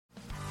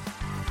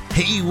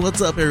Hey, what's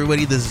up,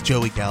 everybody? This is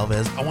Joey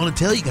Galvez. I want to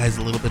tell you guys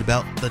a little bit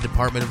about the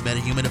Department of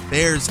Meta-Human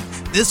Affairs.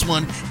 This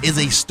one is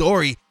a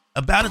story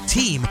about a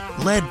team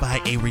led by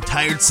a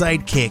retired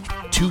sidekick,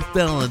 2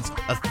 felons,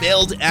 a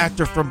failed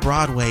actor from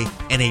Broadway,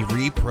 and a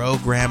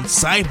reprogrammed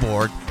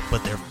cyborg.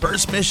 But their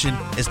first mission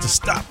is to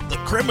stop the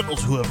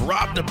criminals who have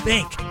robbed a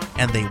bank,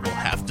 and they will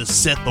have to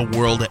set the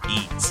world at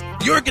ease.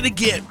 You're going to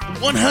get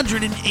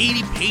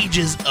 180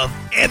 pages of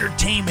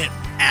entertainment,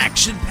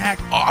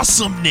 action-packed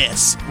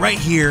awesomeness right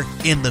here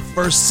in the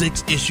first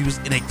 6 issues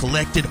in a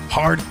collected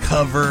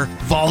hardcover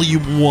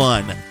volume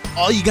 1.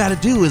 All you got to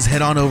do is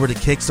head on over to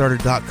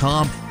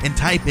Kickstarter.com and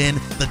type in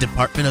the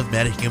Department of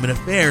Meta-Human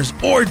Affairs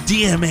or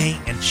DMA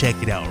and check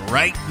it out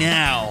right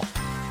now.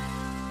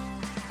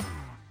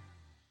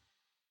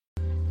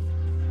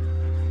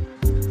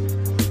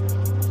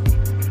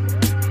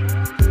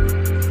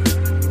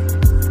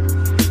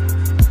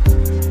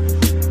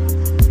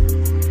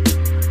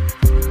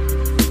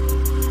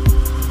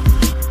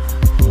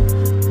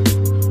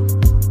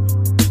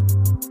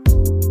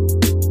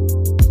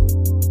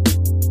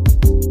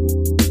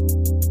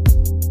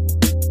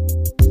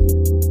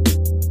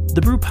 The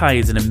BrewPi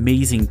is an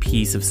amazing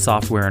piece of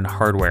software and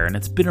hardware, and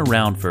it's been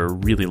around for a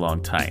really long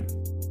time.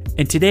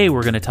 And today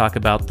we're going to talk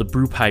about the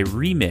BrewPi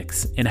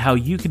Remix and how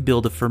you can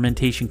build a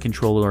fermentation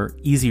controller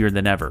easier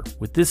than ever.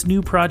 With this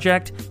new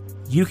project,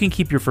 you can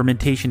keep your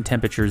fermentation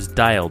temperatures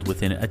dialed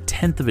within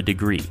 1/10 of a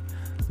degree.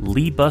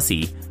 Lee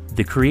Bussey,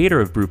 the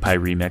creator of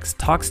BrewPi Remix,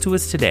 talks to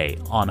us today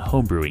on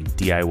Homebrewing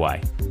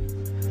DIY.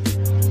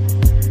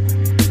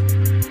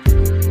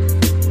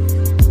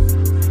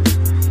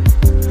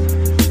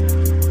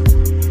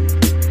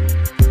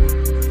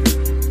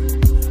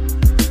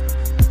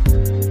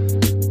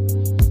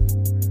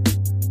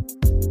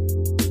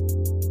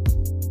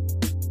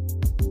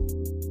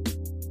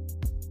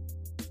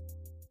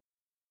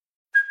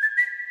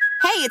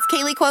 Hey, it's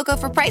Kaylee Cuoco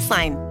for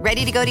Priceline.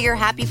 Ready to go to your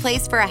happy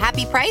place for a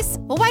happy price?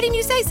 Well, why didn't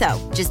you say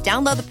so? Just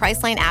download the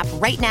Priceline app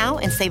right now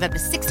and save up to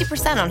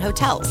 60% on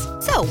hotels.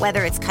 So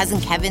whether it's Cousin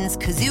Kevin's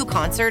Kazoo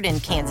Concert in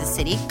Kansas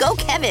City, go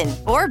Kevin,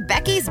 or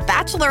Becky's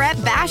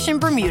Bachelorette Bash in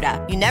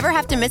Bermuda, you never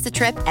have to miss a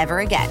trip ever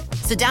again.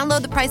 So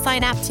download the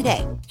Priceline app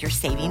today. Your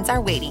savings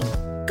are waiting.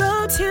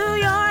 Go to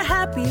your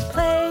happy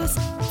place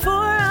for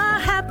a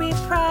happy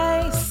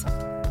price.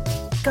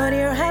 Go to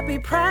your happy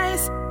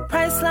price,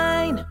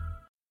 Priceline.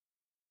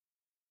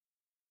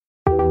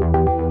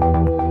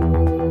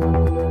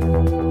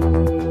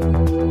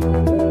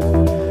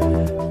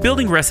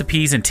 Building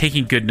recipes and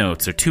taking good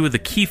notes are 2 of the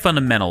key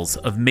fundamentals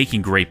of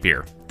making great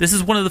beer. This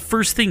is one of the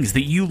first things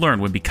that you learn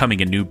when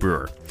becoming a new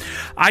brewer.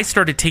 I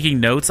started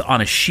taking notes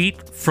on a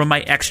sheet from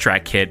my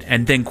extract kit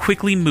and then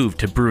quickly moved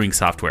to brewing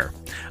software.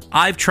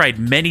 I've tried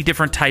many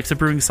different types of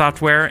brewing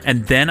software,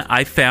 and then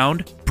I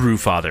found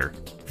Brewfather.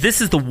 This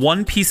is the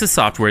one piece of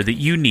software that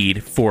you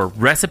need for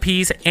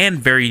recipes and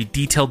very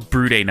detailed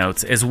brew day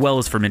notes, as well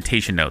as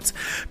fermentation notes.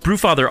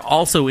 Brewfather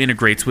also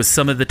integrates with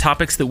some of the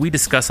topics that we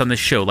discuss on this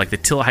show, like the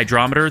till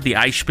hydrometer, the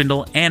ice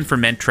spindle, and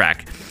ferment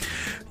track.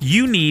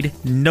 You need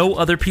no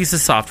other piece of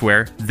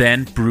software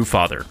than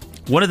Brewfather.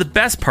 One of the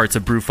best parts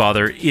of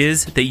Brewfather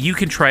is that you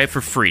can try it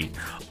for free.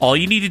 All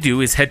you need to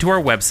do is head to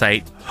our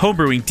website,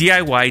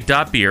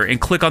 homebrewingdiy.beer, and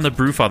click on the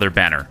Brewfather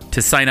banner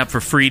to sign up for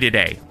free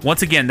today.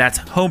 Once again, that's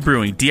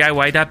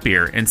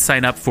homebrewingdiy.beer and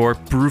sign up for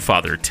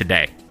Brewfather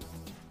today.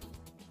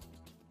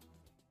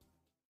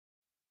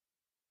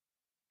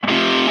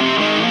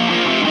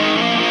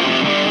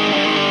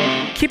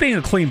 Keeping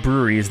a clean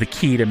brewery is the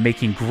key to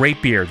making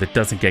great beer that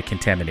doesn't get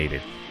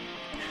contaminated.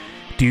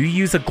 Do you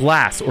use a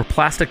glass or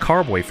plastic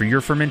carboy for your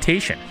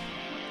fermentation?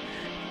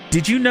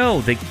 Did you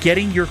know that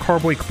getting your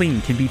carboy clean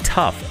can be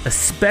tough,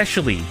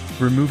 especially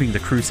removing the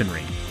crucin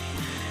ring?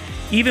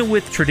 Even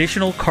with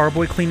traditional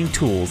carboy cleaning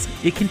tools,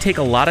 it can take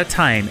a lot of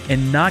time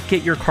and not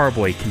get your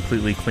carboy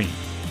completely clean.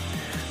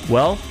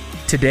 Well,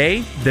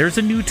 today there's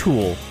a new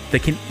tool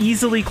that can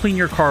easily clean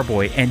your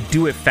carboy and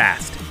do it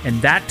fast, and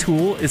that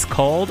tool is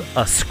called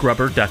a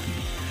Scrubber Ducky.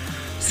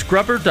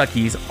 Scrubber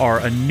Duckies are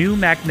a new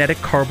magnetic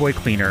carboy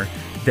cleaner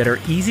that are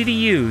easy to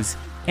use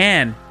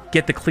and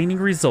get the cleaning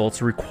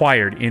results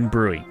required in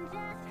brewing.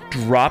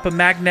 Drop a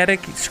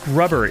magnetic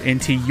scrubber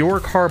into your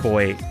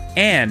carboy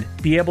and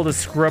be able to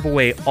scrub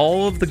away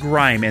all of the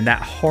grime and that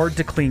hard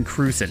to clean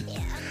crucin.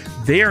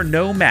 They are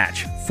no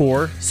match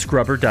for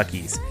Scrubber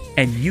Duckies,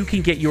 and you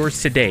can get yours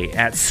today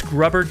at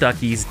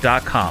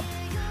scrubberduckies.com.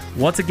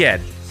 Once again,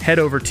 head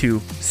over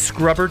to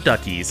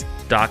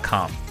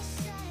scrubberduckies.com.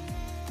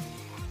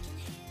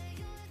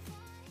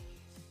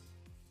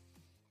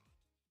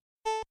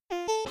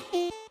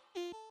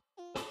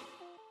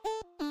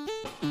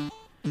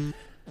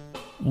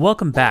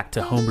 Welcome back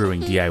to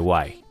Homebrewing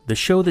DIY, the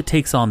show that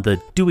takes on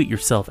the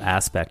do-it-yourself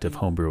aspect of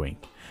homebrewing.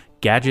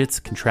 Gadgets,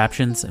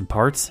 contraptions, and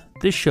parts,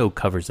 this show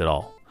covers it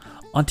all.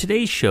 On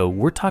today's show,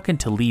 we're talking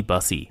to Lee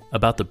Bussey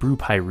about the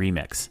BrewPi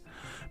Remix.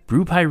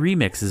 BrewPi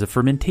Remix is a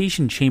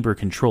fermentation chamber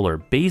controller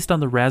based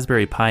on the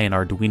Raspberry Pi and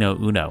Arduino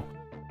Uno.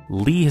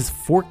 Lee has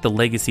forked the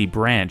legacy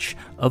branch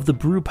of the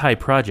BrewPi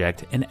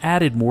project and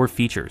added more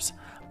features.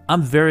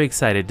 I'm very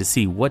excited to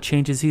see what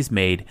changes he's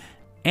made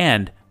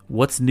and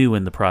what's new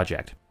in the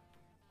project.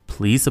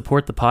 Please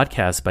support the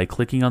podcast by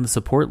clicking on the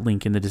support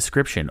link in the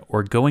description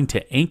or going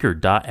to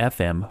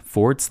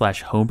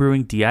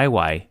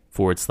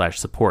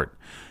anchor.fm/homebrewingdiy/support.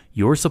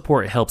 Your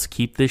support helps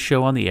keep this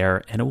show on the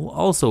air, and it will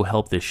also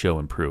help this show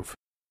improve.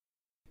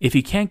 If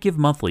you can't give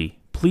monthly,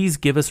 please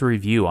give us a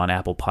review on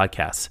Apple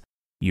Podcasts.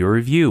 Your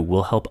review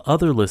will help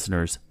other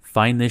listeners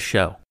find this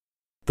show.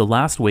 The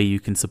last way you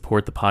can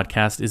support the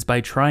podcast is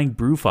by trying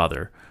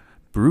Brewfather.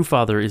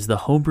 Brewfather is the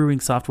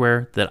homebrewing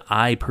software that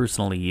I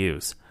personally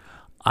use.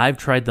 I've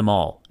tried them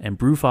all, and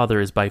Brewfather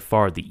is by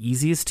far the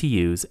easiest to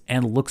use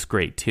and looks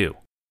great too.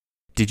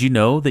 Did you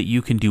know that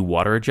you can do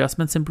water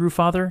adjustments in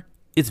Brewfather?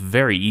 It's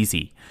very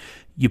easy.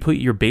 You put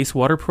your base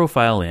water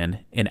profile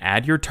in and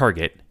add your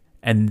target,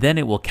 and then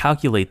it will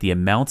calculate the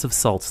amounts of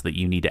salts that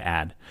you need to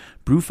add.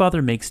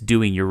 Brewfather makes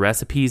doing your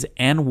recipes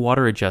and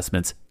water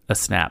adjustments a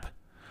snap.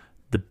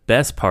 The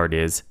best part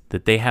is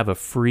that they have a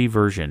free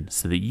version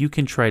so that you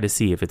can try to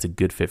see if it's a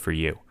good fit for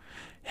you.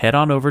 Head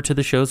on over to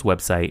the show's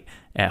website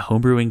at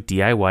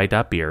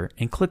homebrewingdiy.beer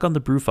and click on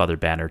the Brewfather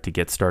banner to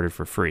get started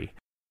for free.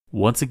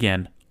 Once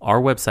again, our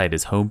website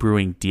is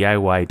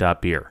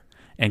homebrewingdiy.beer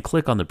and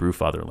click on the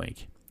Brewfather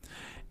link.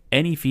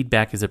 Any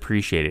feedback is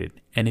appreciated,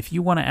 and if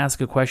you want to ask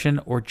a question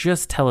or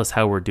just tell us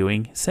how we're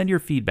doing, send your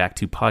feedback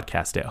to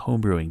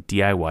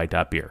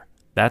podcast@homebrewingdiy.beer.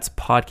 That's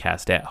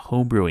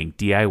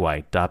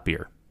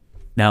podcast@homebrewingdiy.beer.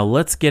 Now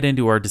let's get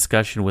into our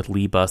discussion with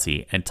Lee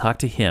Bussey and talk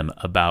to him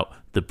about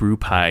the Brew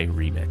Pie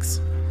remix.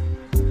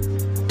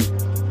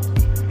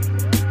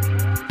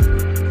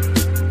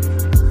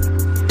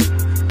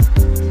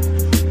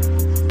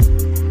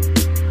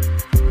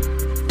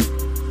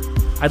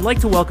 I'd like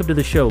to welcome to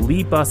the show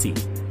Lee Bussey.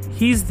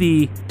 He's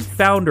the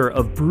founder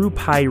of Brew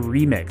Pie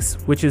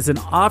Remix, which is an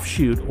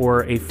offshoot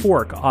or a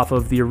fork off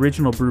of the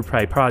original Brew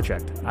Pie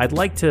project. I'd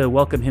like to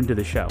welcome him to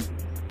the show.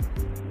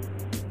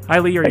 Hi,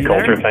 Lee, are you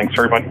there? Colter, thanks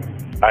very much.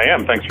 I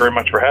am. Thanks very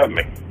much for having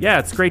me. Yeah,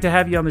 it's great to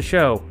have you on the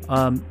show.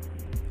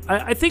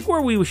 I think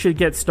where we should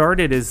get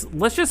started is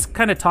let's just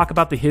kind of talk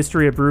about the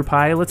history of Brew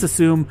Pie. Let's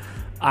assume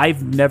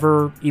I've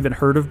never even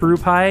heard of Brew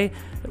Pie.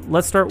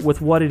 Let's start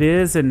with what it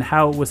is and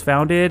how it was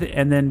founded,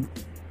 and then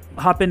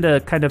hop into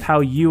kind of how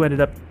you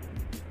ended up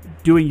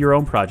doing your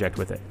own project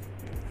with it.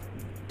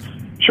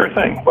 Sure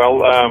thing. Well,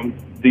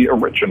 the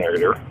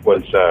originator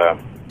was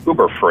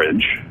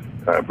Uberfridge,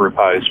 Brew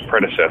Pie's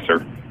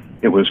predecessor.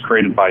 It was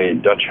created by a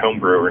Dutch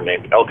homebrewer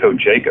named Elko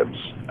Jacobs.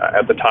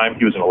 At the time,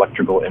 he was an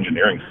electrical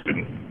engineering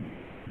student.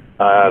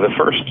 The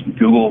first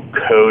Google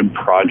Code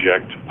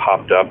project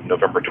popped up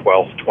November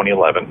 12th,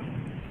 2011.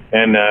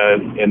 And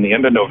in the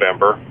end of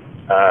November,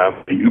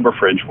 the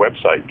Uberfridge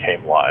website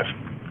came live.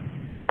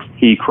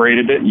 He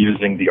created it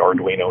using the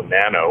Arduino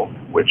Nano,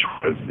 which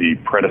was the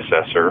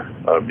predecessor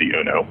of the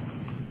Uno.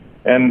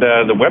 And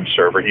the web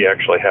server he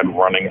actually had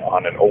running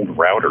on an old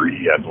router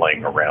he had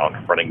laying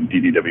around, running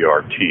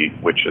DDWRT,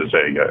 which is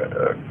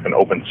an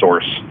open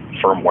source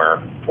firmware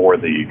for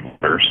the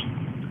routers.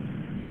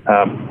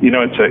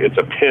 It's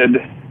a PID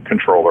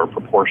controller,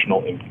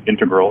 proportional,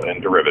 integral,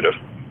 and derivative.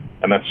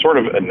 And that's sort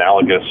of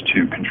analogous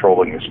to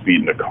controlling the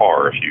speed in a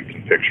car. If you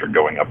can picture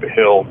going up a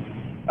hill,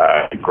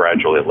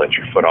 gradually let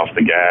your foot off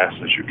the gas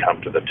as you come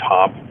to the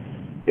top.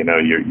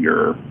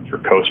 You're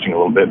coasting a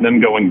little bit, and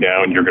then going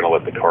down, you're going to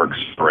let the car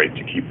accelerate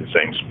to keep the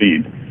same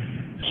speed.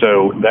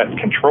 So that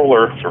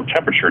controller for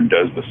temperature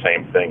does the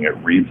same thing. It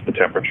reads the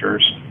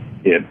temperatures,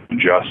 it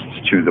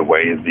adjusts to the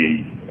way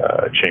the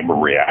chamber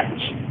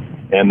reacts,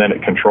 and then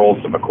it controls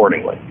them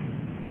accordingly.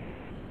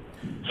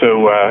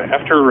 So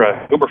after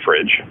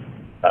Uberfridge,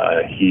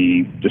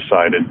 he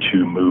decided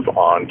to move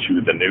on to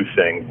the new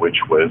thing,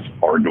 which was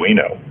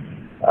Arduino.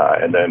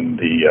 And then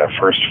the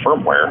first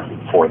firmware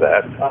for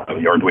that,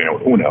 the Arduino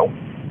Uno,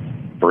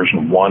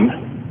 version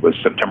 1, was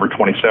September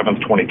 27th,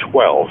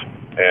 2012.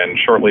 And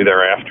shortly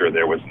thereafter,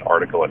 there was an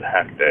article in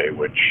Hack Day,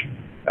 which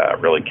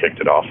really kicked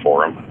it off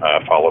for him,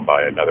 followed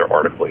by another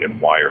article in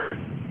Wired.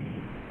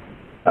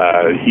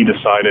 He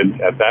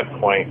decided at that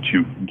point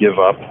to give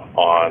up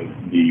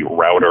on the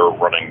router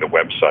running the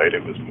website.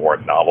 It was more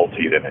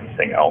novelty than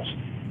anything else,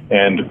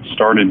 and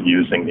started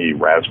using the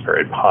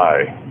Raspberry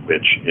Pi,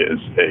 which is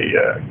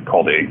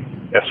called a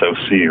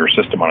SoC, or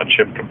System on a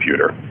Chip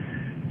computer.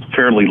 It's a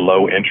fairly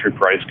low entry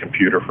price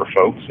computer for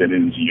folks. It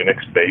is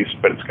Unix based,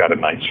 but it's got a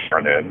nice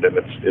front end, and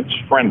it's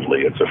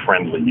friendly. It's a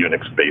friendly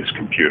Unix based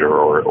computer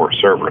or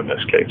server in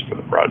this case for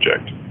the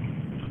project.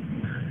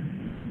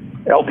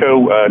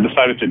 Elko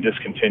decided to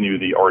discontinue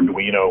the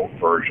Arduino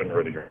version,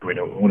 or the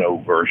Arduino Uno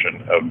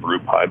version of Brew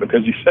Pie,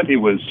 because he said he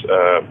was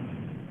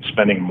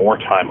spending more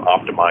time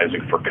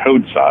optimizing for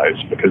code size,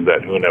 because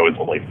that Uno is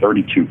only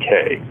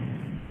 32K.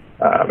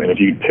 And if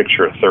you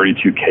picture a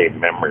 32K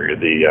memory,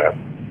 the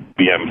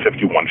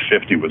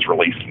BM5150 was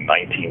released in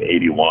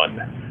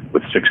 1981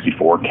 with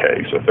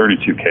 64K, so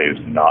 32K is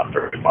not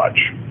very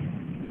much.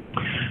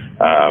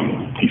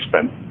 He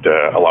spent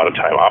a lot of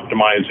time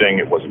optimizing.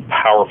 It wasn't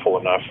powerful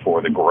enough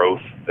for the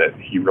growth that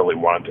he really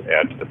wanted to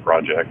add to the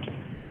project.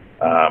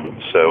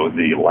 So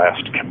the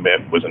last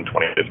commit was in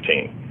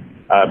 2015.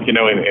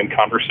 In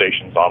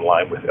conversations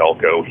online with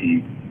Elko,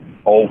 he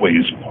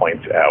always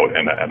points out,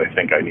 and I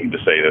think I need to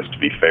say this to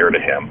be fair to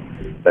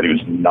him, that he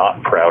was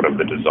not proud of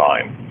the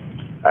design.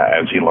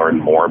 As he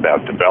learned more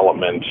about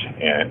development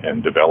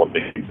and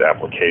developing these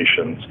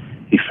applications,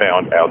 he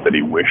found out that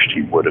he wished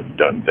he would have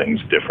done things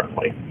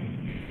differently.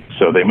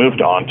 So they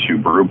moved on to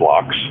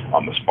BrewBlocks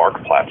on the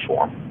Spark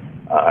platform,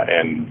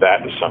 and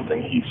that is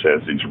something he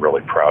says he's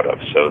really proud of.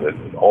 So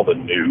that all the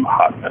new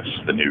hotness,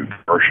 the new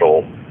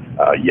commercial,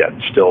 yet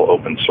still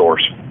open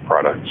source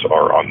products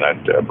are on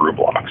that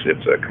BrewBlocks.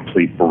 It's a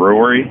complete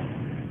brewery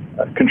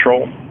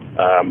control,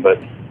 but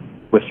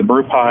with the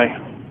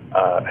BrewPi,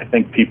 I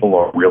think people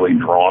are really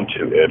drawn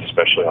to it,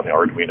 especially on the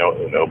Arduino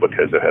Uno,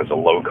 because it has a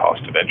low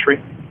cost of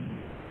entry.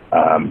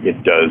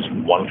 It does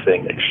one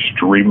thing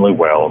extremely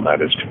well, and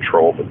that is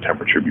control the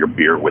temperature of your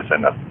beer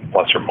within a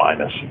plus or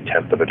minus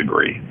 1/10 of a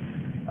degree.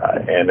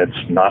 And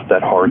it's not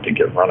that hard to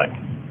get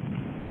running.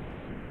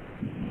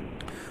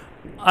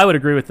 I would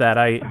agree with that.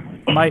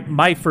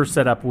 My first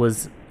setup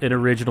was an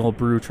original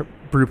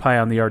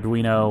BrewPi on the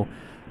Arduino.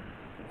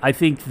 I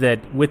think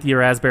that with your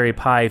Raspberry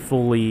Pi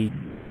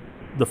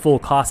the full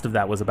cost of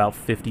that was about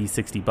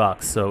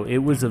 $50-$60. So it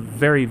was a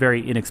very,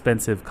 very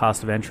inexpensive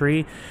cost of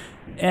entry,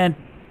 and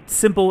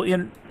simple.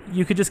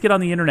 You could just get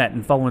on the internet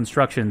and follow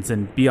instructions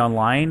and be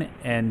online,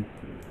 and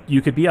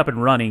you could be up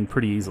and running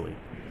pretty easily.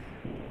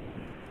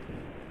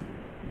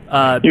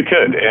 You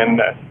could,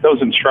 and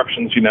those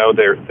instructions,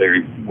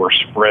 they were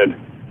spread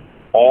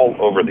all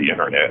over the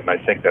internet, and I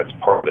think that's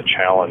part of the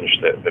challenge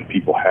that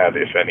people have,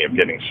 if any, of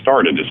getting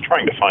started, is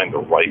trying to find the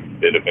right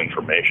bit of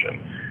information.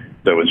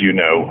 So as you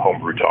know,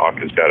 Homebrew Talk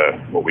has got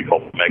what we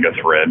call mega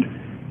thread.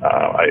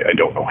 I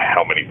don't know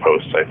how many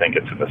posts. I think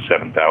it's in the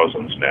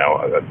 7,000s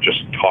now,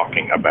 just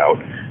talking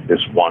about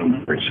this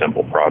one very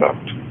simple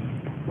product.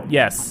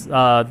 Yes,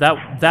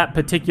 that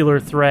particular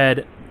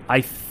thread,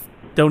 I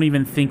don't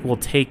even think will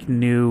take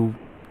new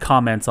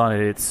comments on it.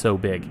 It's so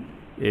big.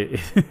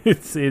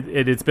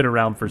 It's been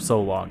around for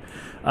so long.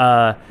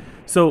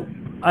 So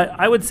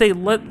I would say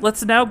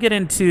let's now get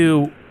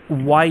into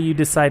why you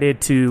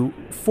decided to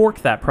fork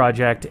that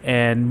project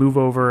and move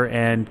over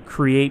and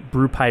create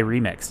BrewPi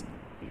Remix.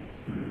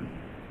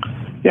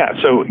 Yeah,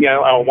 so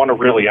I want to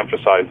really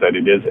emphasize that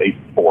it is a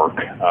fork.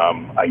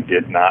 I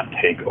did not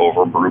take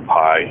over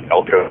BrewPi.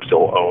 Elko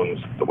still owns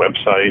the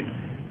website,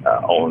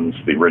 owns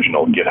the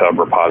original GitHub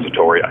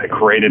repository. I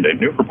created a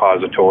new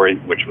repository,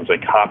 which was a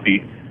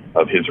copy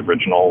of his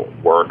original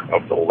work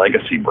of the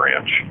legacy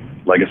branch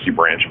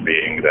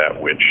being that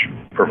which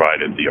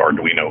provided the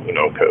Arduino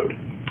Uno code.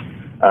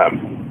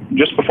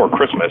 Just before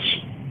Christmas,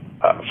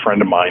 a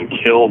friend of mine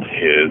killed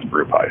his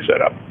BrewPi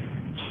setup.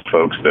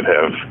 Folks that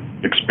have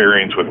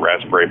experience with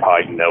Raspberry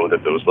Pi know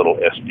that those little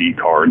SD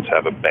cards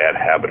have a bad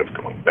habit of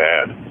going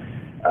bad.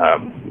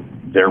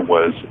 There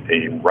was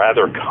a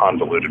rather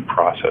convoluted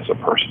process a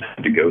person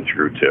had to go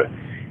through to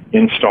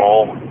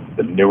install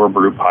the newer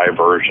BrewPi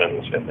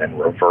versions and then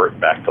revert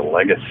back to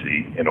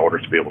legacy in order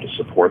to be able to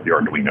support the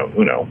Arduino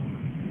Uno.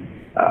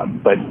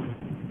 But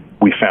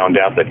we found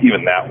out that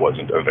even that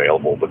wasn't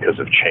available because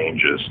of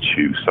changes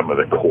to some of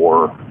the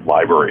core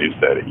libraries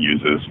that it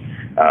uses,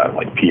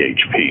 like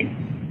PHP.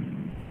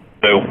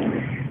 So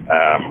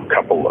a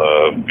couple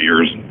of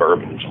beers and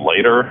bourbons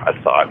later,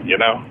 I thought,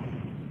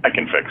 I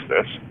can fix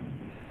this.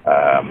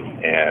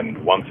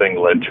 And one thing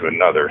led to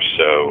another.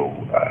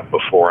 So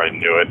before I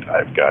knew it,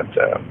 I've got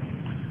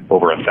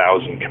over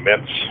 1,000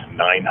 commits,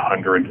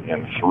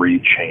 903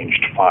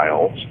 changed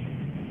files,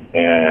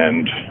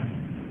 and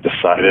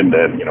decided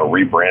that,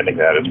 rebranding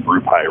that as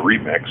BrewPi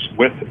Remix,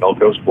 with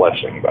Elko's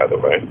blessing, by the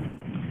way,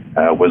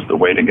 was the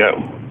way to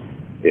go.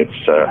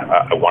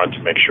 I wanted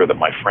to make sure that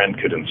my friend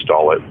could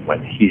install it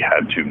when he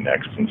had to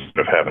next, instead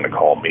of having to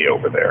call me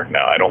over there.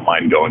 Now, I don't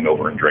mind going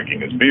over and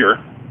drinking his beer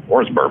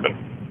or his bourbon,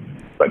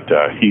 but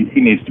he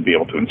needs to be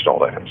able to install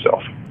that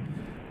himself.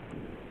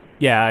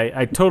 Yeah,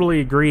 I totally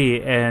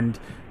agree. And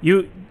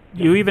you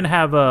even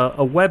have a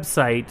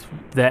website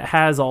that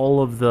has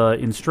all of the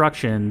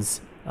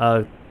instructions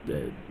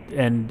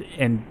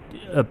and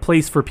a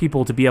place for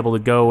people to be able to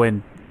go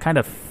and kind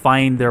of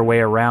find their way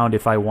around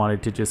if I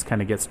wanted to just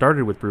kind of get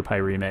started with BrewPi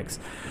Remix.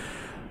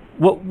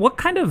 What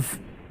kind of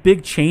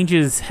big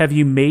changes have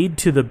you made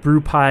to the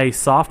BrewPi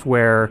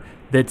software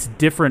that's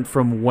different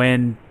from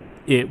when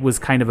it was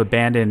kind of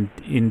abandoned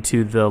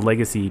into the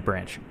legacy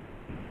branch?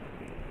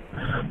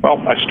 Well,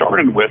 I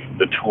started with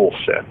the tool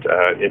set.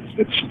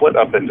 It's split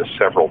up into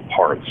several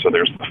parts. So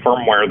there's the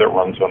firmware that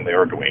runs on the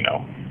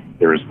Arduino.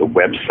 There's the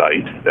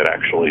website that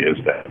actually is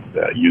that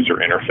user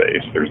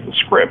interface. There's the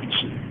scripts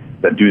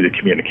that do the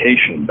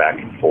communication back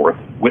and forth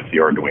with the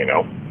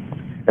Arduino.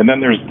 And then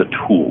there's the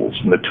tools.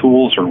 And the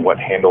tools are what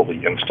handle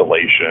the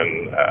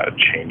installation,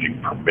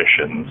 changing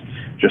permissions,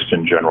 just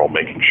in general,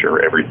 making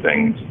sure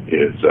everything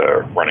is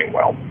running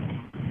well.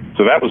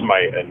 So that was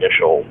my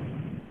initial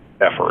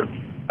effort.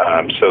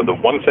 So the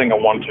one thing I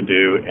wanted to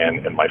do,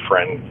 and my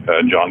friend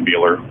John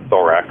Beeler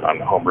Thorak on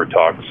Homebrew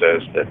Talk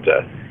says that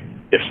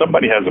if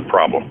somebody has a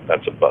problem,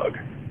 that's a bug.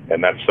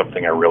 And that's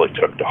something I really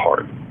took to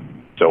heart.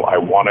 So I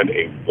wanted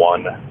a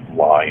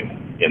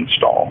one-line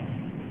install.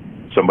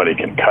 Somebody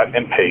can cut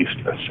and paste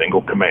a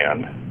single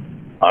command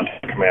onto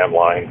the command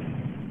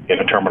line in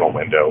a terminal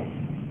window,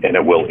 and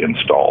it will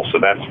install. So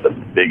that's the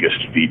biggest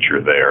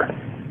feature there.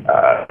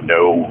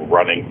 No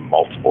running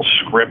multiple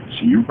scripts.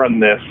 You run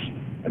this,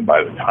 and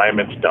by the time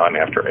it's done,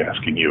 after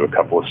asking you a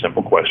couple of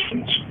simple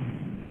questions,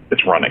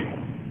 it's running.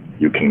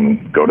 You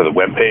can go to the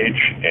web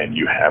page, and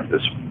you have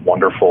this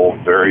wonderful,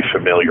 very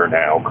familiar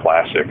now,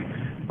 classic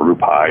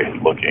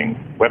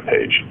BrewPi-looking web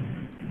page.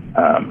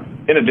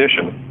 In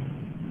addition,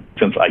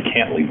 since I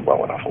can't leave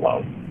well enough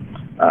alone,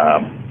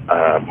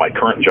 my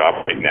current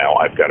job right now,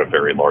 I've got a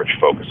very large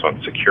focus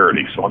on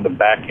security. So on the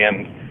back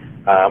end,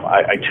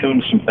 I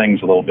tuned some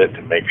things a little bit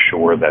to make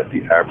sure that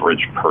the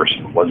average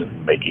person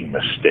wasn't making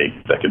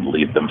mistakes that could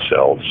leave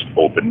themselves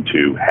open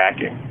to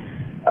hacking.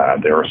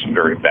 There are some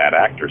very bad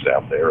actors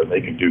out there, and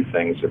they can do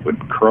things that would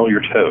curl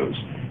your toes.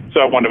 So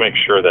I want to make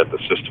sure that the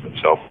system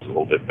itself is a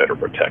little bit better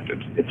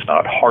protected. It's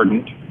not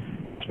hardened.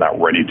 It's not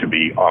ready to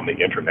be on the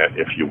internet,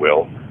 if you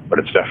will, but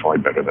it's definitely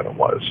better than it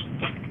was.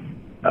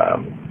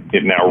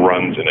 It now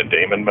runs in a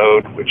daemon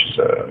mode, which is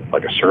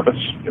like a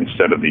service,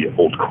 instead of the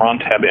old cron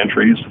tab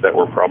entries that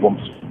were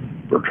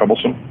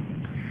troublesome.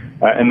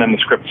 And then the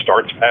script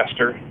starts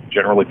faster.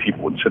 Generally,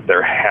 people would sit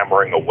there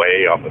hammering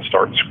away on the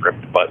start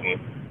script button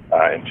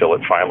until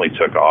it finally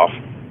took off.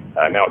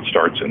 Now it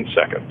starts in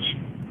seconds.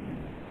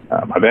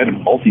 I've added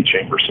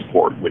multi-chamber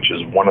support, which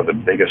is one of the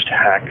biggest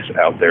hacks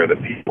out there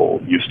that people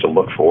used to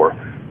look for,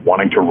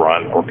 wanting to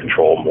run or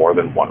control more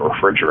than one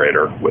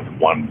refrigerator with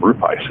one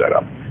BrewPi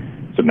setup.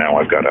 So now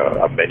I've got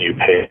a menu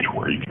page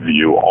where you can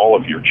view all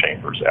of your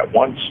chambers at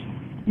once,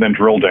 and then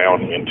drill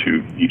down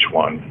into each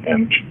one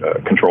and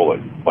control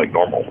it like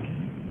normal.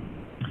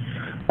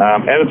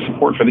 Added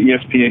support for the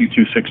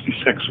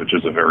ESP8266, which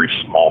is a very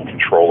small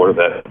controller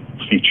that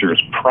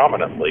features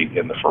prominently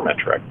in the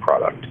Fermentrac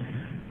product.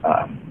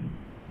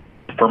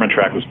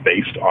 Fermentrac was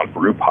based on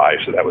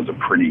BrewPi, so that was a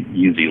pretty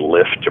easy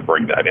lift to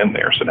bring that in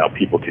there. So now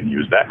people can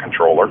use that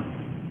controller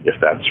if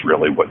that's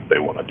really what they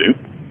want to do,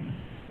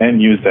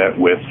 and use that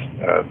with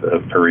the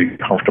very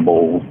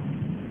comfortable,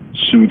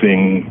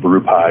 soothing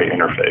BrewPi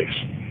interface.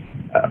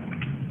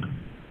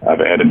 I've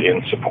added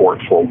in support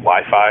for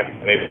Wi-Fi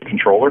enabled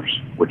controllers,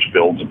 which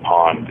builds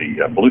upon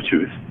the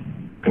Bluetooth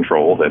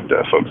control that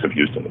folks have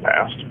used in the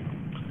past.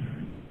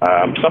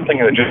 Something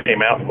that just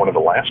came out in one of the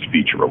last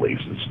feature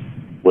releases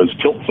was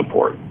tilt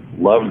support.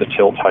 Love the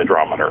tilt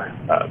hydrometer.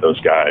 Those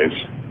guys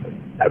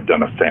have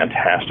done a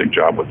fantastic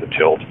job with the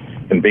tilt,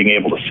 and being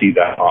able to see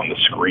that on the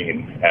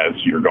screen as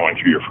you're going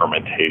through your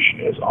fermentation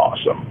is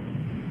awesome.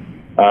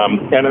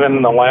 And then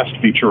in the last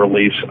feature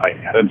release, I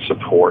added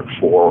support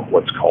for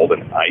what's called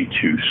an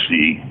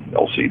I2C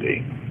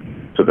LCD.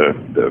 So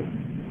the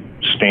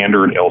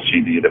standard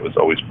LCD that was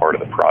always part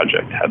of the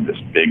project had this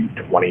big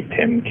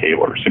 20-pin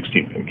cable, or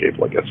 16-pin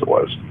cable, I guess it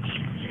was,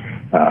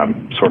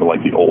 sort of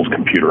like the old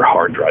computer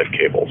hard drive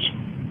cables.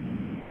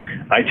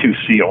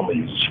 I2C only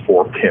uses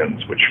 4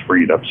 pins, which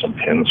freed up some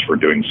pins for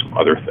doing some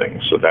other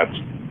things, so that's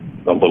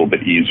a little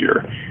bit easier.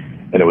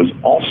 And it was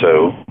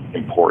also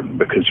important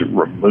because it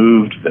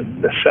removed the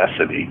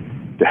necessity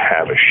to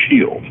have a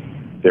shield.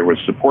 There was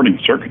supporting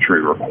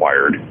circuitry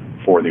required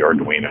for the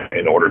Arduino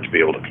in order to be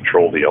able to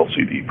control the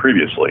LCD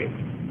previously.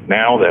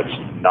 Now that's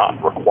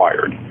not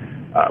required.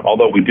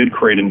 Although we did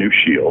create a new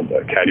shield,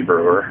 Caddy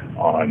Brewer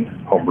on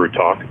Homebrew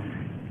Talk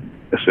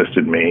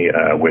assisted me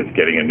with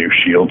getting a new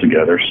shield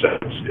together, so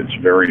it's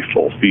very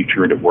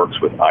full-featured. It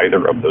works with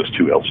either of those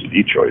two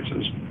LCD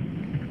choices.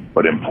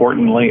 But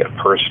importantly, a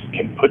person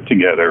can put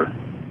together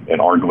an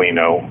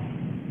Arduino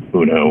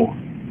Uno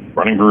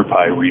running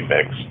BrewPi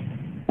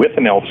remix with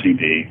an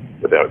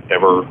LCD without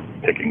ever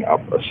picking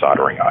up a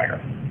soldering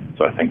iron.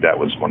 So I think that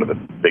was one of the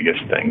biggest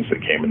things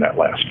that came in that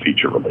last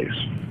feature release.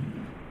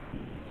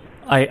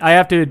 I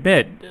have to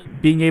admit,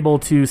 being able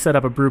to set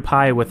up a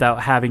BrewPi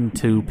without having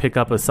to pick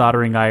up a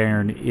soldering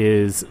iron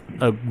is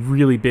a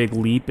really big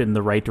leap in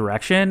the right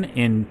direction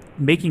in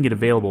making it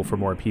available for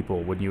more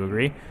people. Would you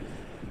agree?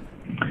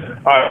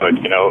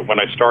 When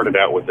I started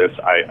out with this,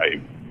 I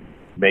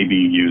maybe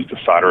used a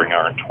soldering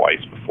iron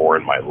twice before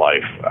in my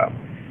life.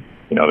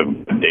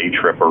 The day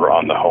tripper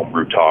on the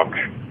Homebrew Talk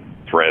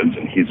threads,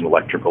 and he's an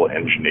electrical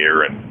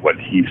engineer, and what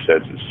he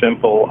says is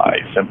simple. I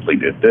simply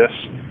did this.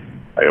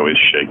 I always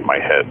shake my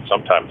head.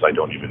 Sometimes I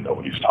don't even know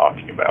what he's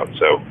talking about.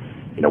 So,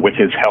 with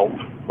his help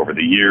over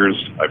the years,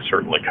 I've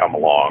certainly come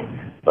along.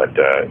 But,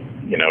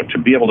 to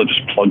be able to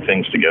just plug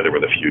things together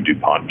with a few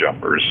DuPont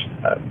jumpers,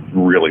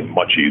 really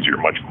much easier,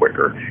 much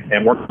quicker,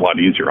 and work a lot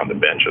easier on the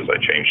bench as I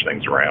change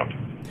things around.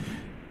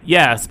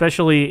 Yeah,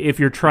 especially if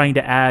you're trying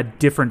to add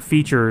different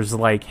features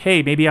like,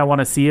 hey, maybe I want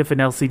to see if an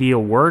LCD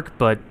will work,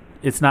 but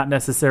it's not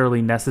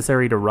necessarily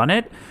necessary to run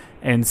it.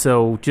 And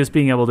so just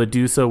being able to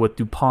do so with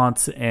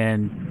DuPonts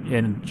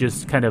and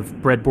just kind of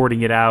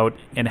breadboarding it out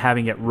and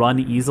having it run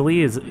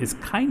easily is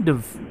kind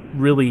of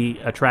really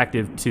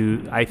attractive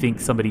to, I think,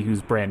 somebody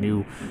who's brand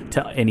new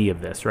to any of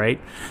this, right?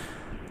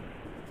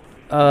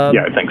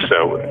 Yeah, I think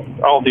so.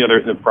 All the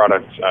other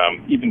products,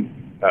 even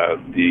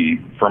the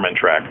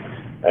Fermentrac,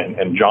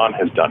 and John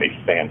has done a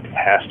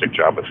fantastic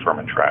job with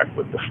Fermentrac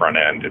with the front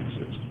end.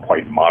 It's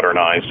quite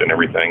modernized and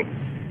everything,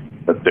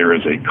 but there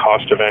is a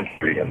cost of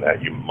entry in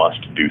that you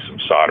must do some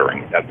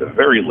soldering at the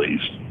very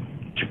least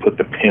to put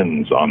the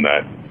pins on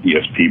that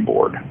ESP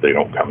board. They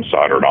don't come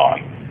soldered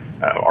on.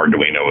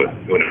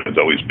 Arduino has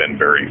always been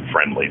very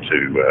friendly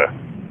to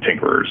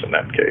tinkerers in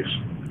that case.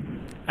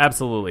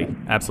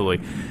 Absolutely.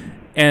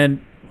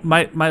 And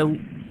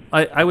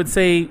I would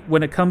say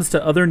when it comes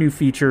to other new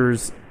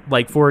features,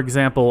 like for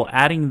example,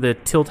 adding the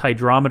tilt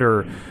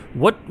hydrometer,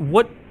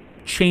 what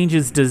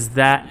changes does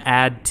that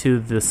add to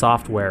the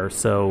software?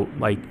 So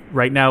like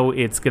right now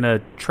it's going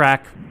to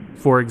track,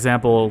 for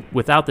example,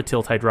 without the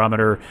tilt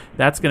hydrometer,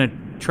 that's going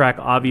to track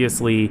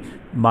obviously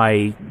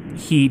my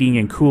heating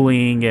and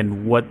cooling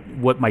and what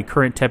my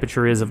current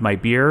temperature is of my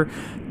beer.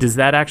 Does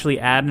that actually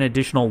add an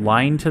additional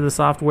line to the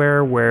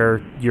software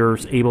where you're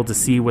able to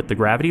see what the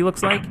gravity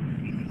looks like?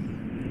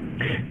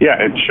 Yeah,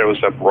 it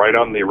shows up right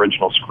on the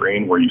original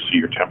screen where you see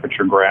your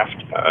temperature graph.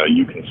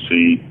 You can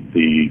see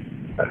the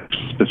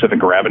specific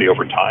gravity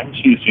over time.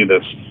 So you see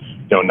this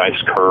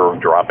nice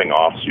curve dropping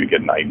off so you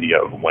get an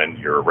idea of when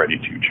you're ready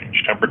to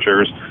change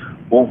temperatures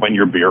or when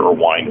your beer or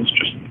wine is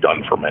just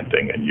done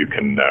fermenting and you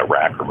can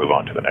rack or move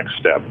on to the next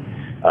step.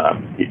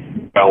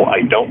 Well,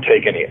 I don't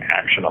take any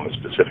action on the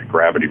specific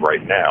gravity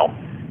right now.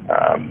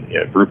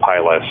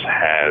 BrewPilot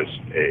has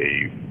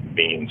a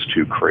means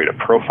to create a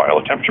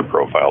temperature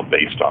profile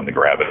based on the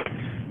gravity.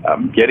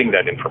 Getting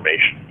that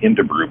information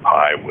into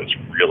BrewPi was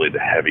really the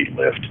heavy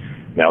lift.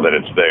 Now that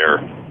it's there,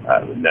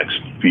 the next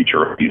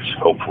feature is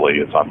hopefully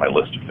it's on my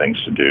list of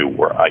things to do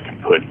where I can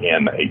put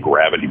in a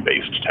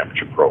gravity-based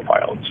temperature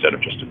profile instead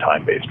of just a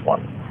time-based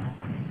one.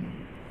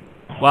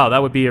 Wow,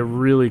 that would be a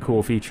really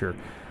cool feature.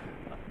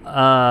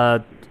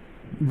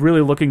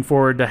 Really looking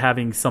forward to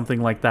having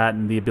something like that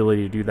and the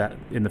ability to do that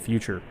in the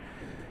future.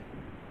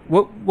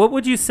 What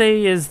would you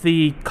say is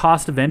the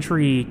cost of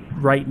entry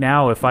right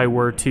now if I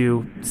were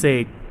to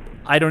say,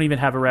 I don't even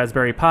have a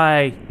Raspberry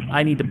Pi,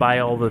 I need to buy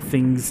all the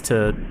things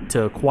to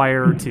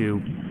acquire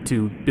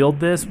to build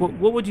this?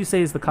 What would you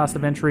say is the cost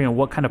of entry, and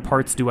what kind of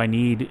parts do I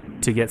need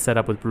to get set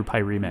up with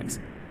BrewPi Remix?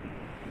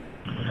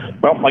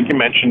 Well, like you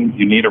mentioned,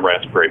 you need a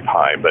Raspberry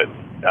Pi, but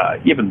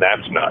even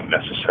that's not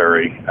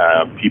necessary.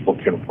 People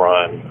can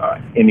run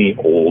any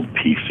old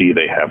PC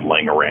they have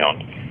laying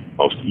around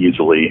most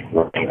easily,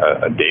 running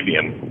a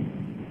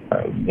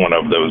Debian, one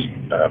of those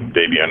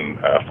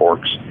Debian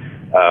forks.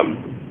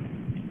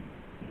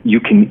 You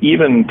can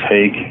even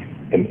take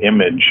an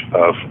image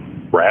of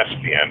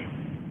Raspbian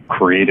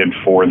created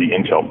for the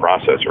Intel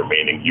processor,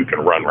 meaning you can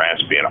run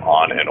Raspbian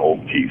on an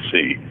old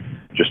PC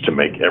just to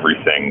make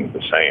everything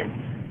the same.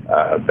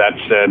 That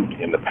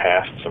said, in the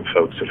past, some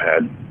folks have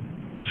had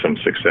some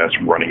success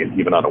running it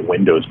even on a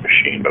Windows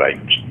machine, but I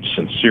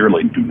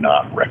sincerely do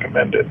not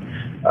recommend it.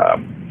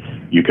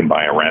 You can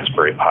buy a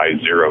Raspberry Pi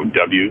Zero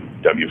W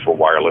for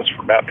wireless,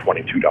 for about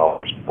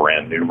 $22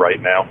 brand new right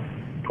now.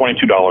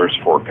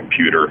 $22 for a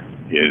computer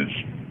is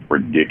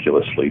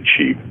ridiculously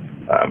cheap.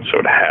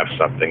 So to have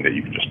something that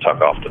you can just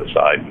tuck off to the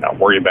side and not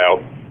worry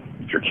about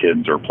if your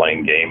kids are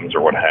playing games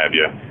or what have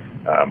you,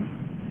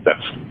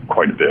 that's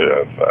quite a bit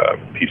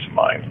of peace of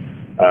mind.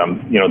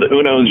 The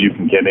Unos you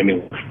can get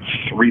anywhere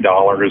from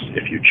 $3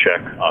 if you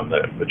check on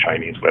the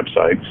Chinese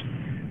websites,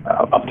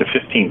 up to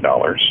 $15.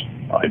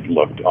 I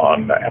looked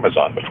on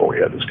Amazon before we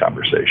had this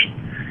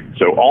conversation.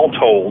 So all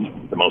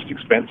told, the most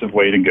expensive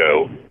way to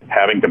go,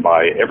 having to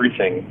buy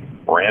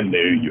everything brand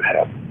new, you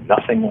have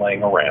nothing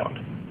laying around.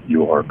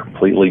 You are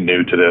completely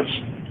new to this,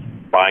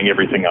 buying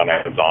everything on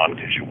Amazon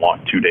because you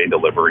want 2-day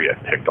delivery. I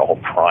picked all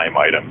Prime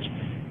items.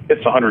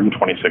 It's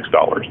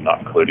 $126, not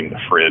including the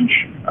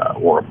fridge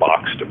or a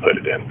box to put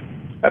it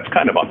in. That's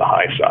kind of on the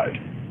high side.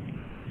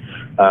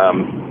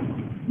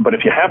 But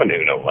if you have an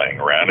Uno laying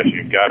around, if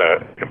you've got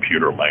a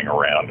computer laying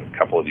around, a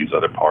couple of these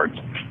other parts,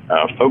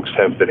 folks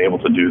have been able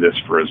to do this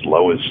for as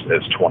low as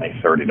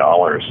 $20,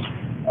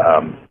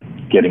 $30.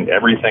 Getting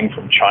everything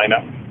from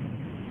China,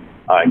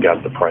 I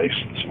got the price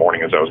this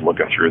morning as I was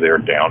looking through there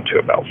down to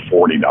about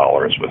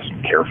 $40 with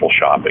some careful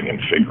shopping and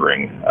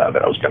figuring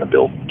that I was going to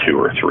build 2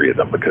 or 3 of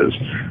them because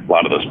a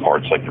lot of those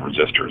parts, like the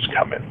resistors,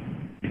 come in,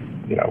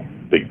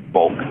 big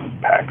bulk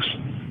packs.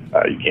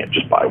 You can't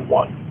just buy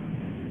one.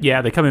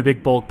 Yeah, they come in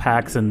big bulk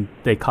packs and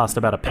they cost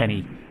about a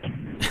penny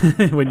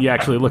when you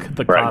actually look at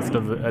the cost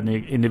of an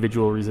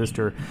individual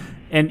resistor.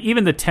 And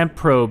even the temp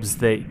probes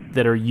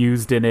that are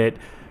used in it,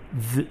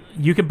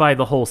 you can buy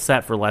the whole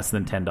set for less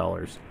than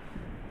 $10.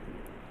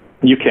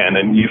 You can,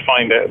 and you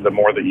find that the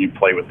more that you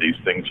play with these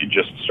things, you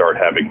just start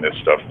having this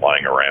stuff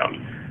lying around.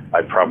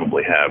 I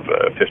probably have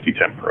 50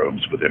 temp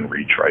probes within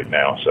reach right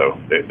now, so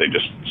they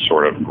just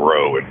sort of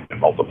grow and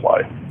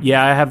multiply.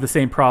 Yeah, I have the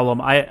same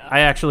problem. I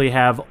actually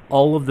have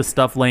all of the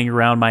stuff laying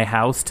around my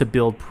house to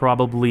build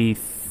probably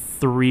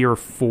 3 or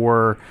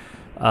 4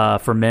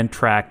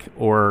 Fermentrac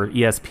or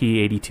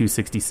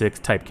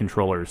ESP8266 type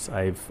controllers.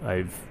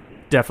 I've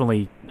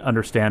definitely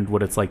understand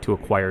what it's like to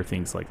acquire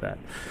things like that.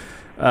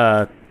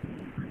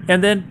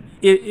 And then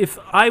if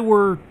I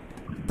were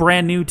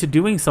brand new to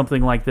doing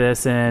something like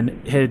this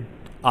and had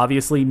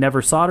obviously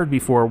never soldered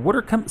before, what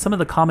are some of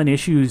the common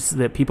issues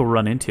that people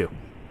run into?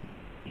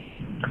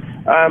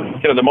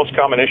 The most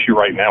common issue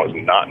right now is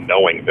not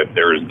knowing that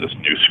there is this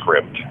new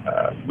script.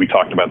 We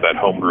talked about that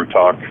Homebrew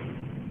Talk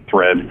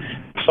thread.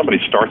 If somebody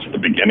starts at the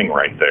beginning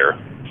right there,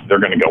 they're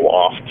going to go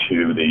off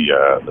to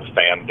the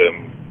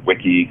fandom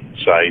wiki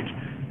site.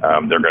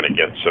 They're going to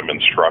get some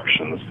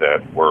instructions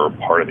that were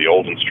part of the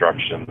old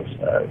instructions.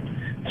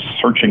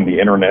 Searching the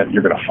internet,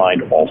 you're going to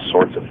find all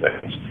sorts of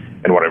things.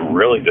 And what I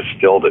really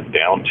distilled it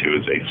down to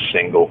is a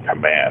single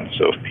command.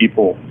 So if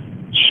people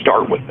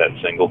start with that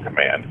single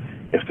command,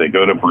 if they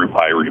go to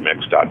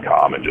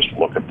brewpieremix.com and just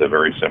look at the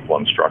very simple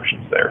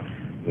instructions there,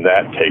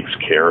 that takes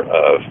care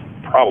of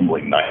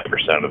probably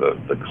 90% of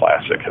the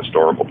classic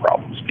historical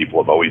problems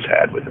people have always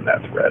had within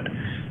that thread.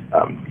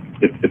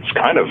 It's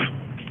kind of,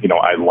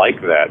 I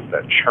like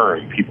that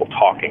churn, people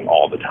talking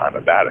all the time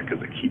about it,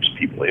 because it keeps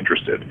people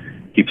interested,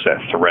 keeps that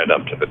thread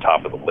up to the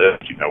top of the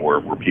list,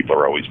 where people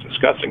are always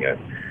discussing it.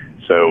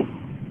 So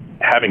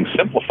having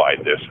simplified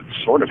this,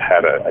 it's sort of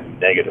had a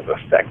negative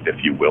effect, if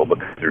you will,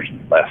 because there's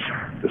less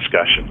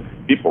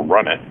discussion. People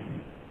run it,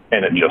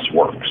 and it just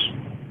works.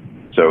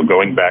 So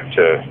going back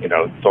to,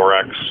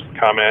 Thorax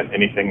comment,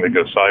 anything that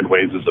goes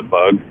sideways is a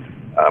bug.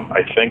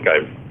 I think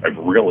I've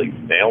really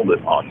nailed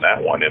it on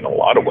that one in a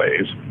lot of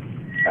ways,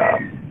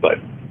 but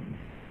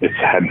it's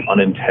had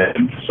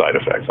unintended side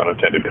effects,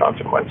 unintended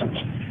consequences.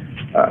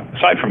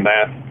 Aside from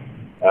that,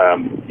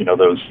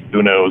 those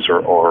Unos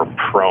are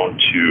prone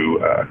to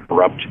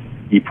corrupt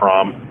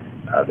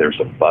EEPROM. There's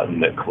a button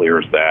that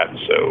clears that,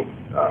 so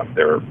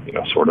they're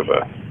sort of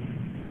a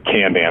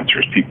canned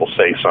answers. People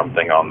say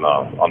something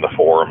on the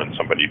forum, and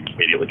somebody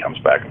immediately comes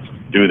back and says,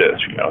 "Do this,"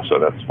 So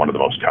that's one of the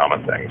most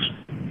common things.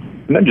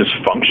 And then just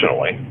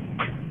functionally,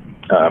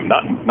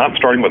 not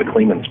starting with a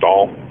clean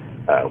install.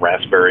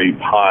 Raspberry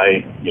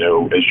Pi,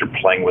 as you're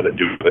playing with it,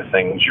 doing the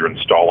things, you're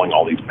installing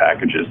all these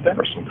packages, there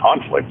are some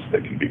conflicts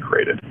that can be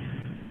created.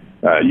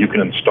 You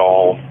can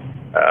install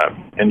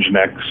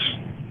Nginx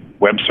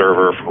web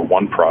server for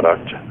one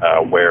product,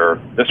 where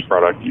this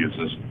product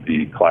uses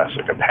the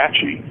classic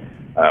Apache,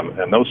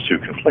 and those two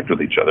conflict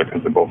with each other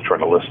because they're both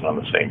trying to listen on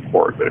the same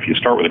port. But if you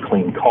start with a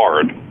clean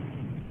card,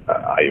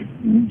 I've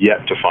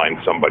yet to find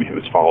somebody who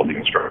has followed the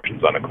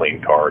instructions on a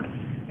clean card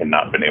and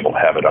not been able to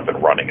have it up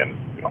and running in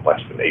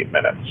less than 8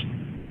 minutes.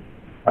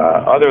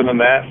 Other than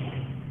that,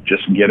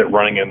 just get it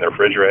running in the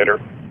refrigerator.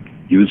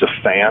 Use a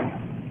fan.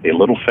 A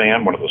little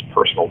fan, one of those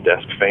personal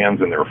desk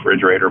fans in the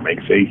refrigerator,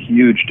 makes a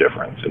huge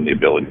difference in the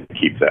ability to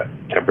keep that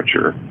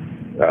temperature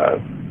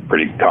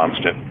pretty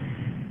constant.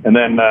 And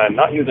then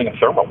not using a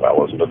thermal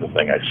well is another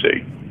thing I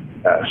see.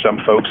 Some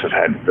folks have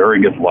had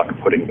very good luck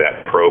putting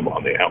that probe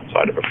on the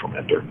outside of a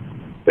fermenter.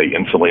 They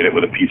insulate it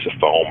with a piece of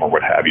foam or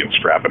what have you and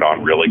strap it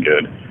on really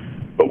good.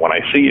 But when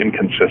I see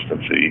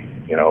inconsistency,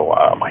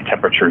 my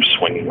temperature's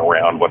swinging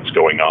around, what's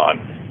going on,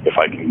 if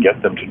I can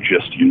get them to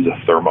just use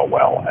a thermal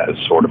well as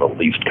sort of a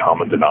least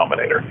common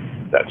denominator,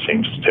 that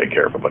seems to take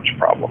care of a bunch of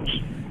problems.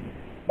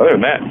 Other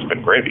than that, it's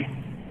been gravy.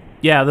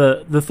 Yeah,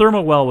 the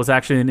thermal well was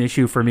actually an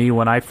issue for me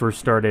when I first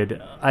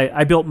started.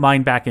 I built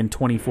mine back in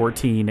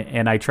 2014,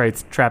 and I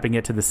tried trapping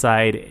it to the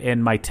side,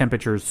 and my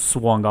temperatures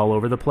swung all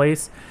over the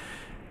place.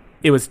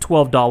 It was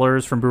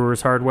 $12 from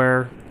Brewers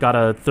Hardware. Got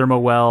a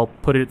thermal well,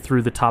 put it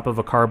through the top of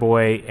a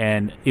carboy,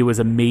 and it was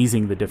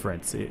amazing, the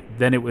difference.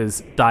 Then it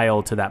was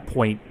dialed to that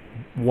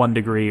 0.1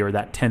 degree or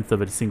that tenth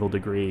of a single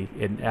degree,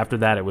 and after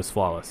that it was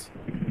flawless.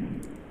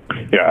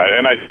 Yeah,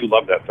 and I do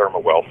love that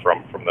thermal well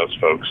from those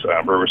folks.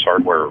 Brewers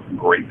Hardware,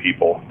 great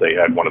people. They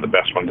had one of the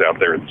best ones out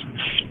there. It's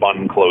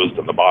spun closed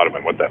on the bottom,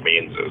 and what that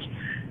means is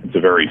it's a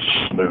very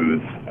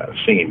smooth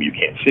seam. You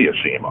can't see a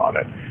seam on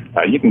it.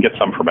 You can get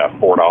some for about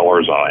 $4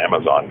 on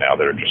Amazon now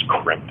that are just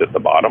crimped at the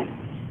bottom.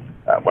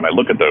 When I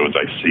look at those,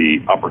 I see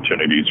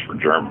opportunities for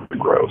germ to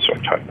grow, so I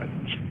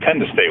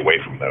tend to stay away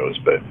from those.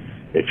 But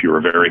if you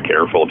were very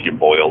careful, if you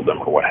boiled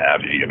them or what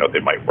have you, they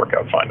might work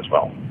out fine as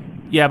well.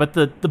 Yeah, but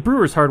the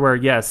Brewers Hardware,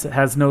 yes,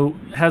 has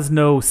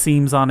no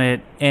seams on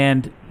it.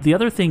 And the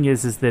other thing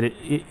is that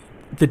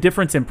the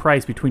difference in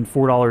price between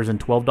 $4 and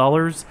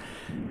 $12,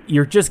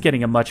 you're just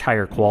getting a much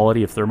higher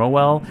quality of thermal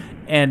well,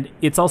 and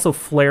it's also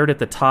flared at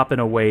the top in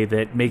a way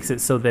that makes it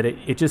so that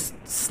it just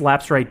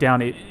slaps right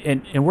down.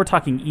 And we're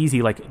talking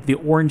easy, like the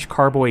orange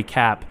carboy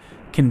cap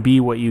can be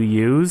what you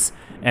use,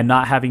 and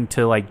not having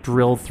to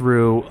drill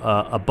through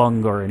a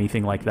bung or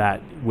anything like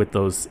that with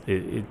those.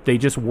 They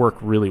just work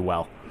really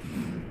well.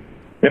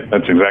 Yep,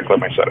 that's exactly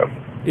my setup.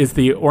 Is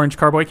the orange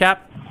carboy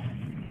cap?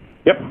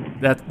 Yep.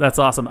 That's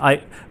awesome.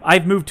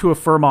 I've moved to a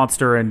Fur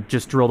Monster and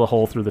just drilled a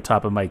hole through the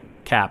top of my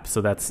cap. So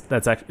that's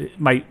actually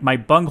my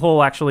bung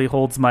hole actually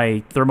holds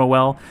my thermal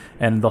well,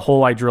 and the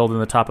hole I drilled in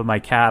the top of my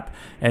cap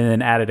and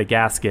then added a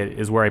gasket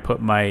is where I put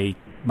my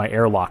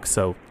airlock.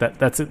 So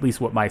that's at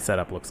least what my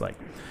setup looks like.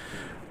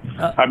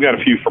 I've got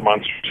a few Fur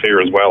Monsters here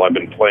as well. I've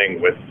been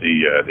playing with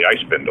the ice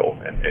spindle,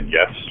 and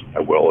yes, I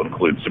will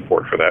include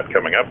support for that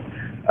coming up.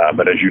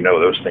 But as you know,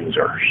 those things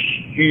are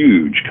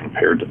huge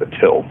compared to the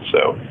tilt,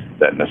 so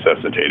that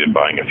necessitated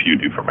buying a few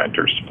new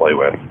fermenters to play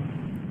with.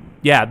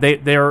 Yeah,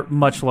 they're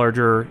much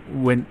larger.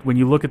 When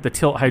you look at the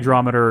tilt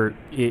hydrometer,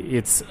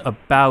 it's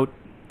about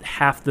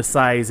half the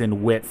size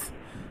and width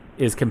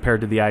is compared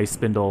to the ice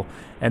spindle.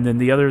 And then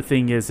the other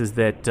thing is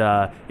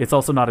that it's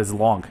also not as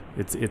long.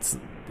 It's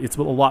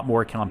a lot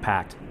more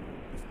compact.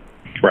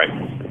 Right.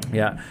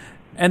 Yeah.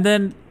 And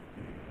then,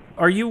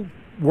 are you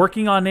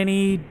working on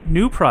any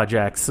new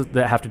projects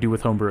that have to do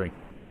with homebrewing?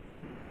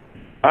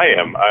 I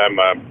am. I'm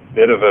a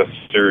bit of a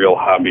serial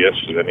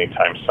hobbyist.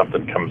 Anytime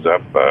something comes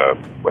up,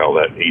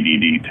 that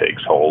ADD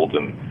takes hold,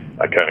 and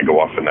I kind of go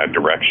off in that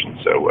direction.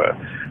 So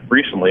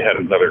recently had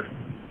another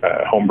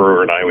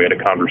homebrewer and we had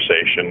a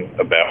conversation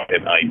about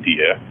an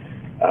idea,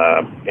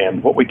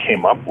 and what we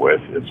came up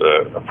with is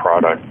a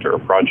product or a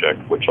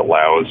project which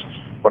allows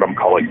what I'm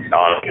calling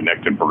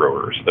non-connected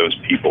brewers, those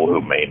people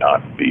who may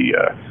not be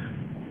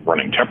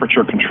running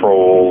temperature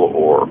control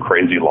or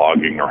crazy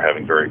logging or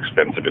having very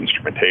expensive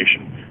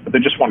instrumentation, but they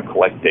just want to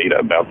collect data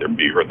about their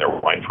beer and their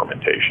wine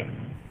fermentation.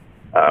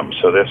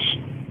 So this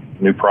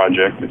new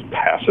project is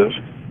passive.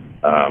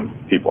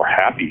 People are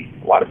happy.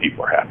 A lot of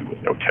people are happy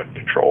with no temp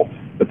control,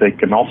 but they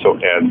can also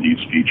add these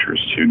features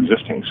to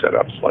existing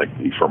setups like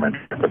the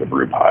fermenter for the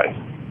BrewPie.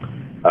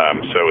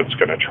 So it's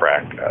going to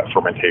track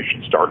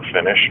fermentation start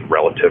finish,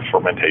 relative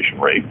fermentation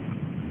rate,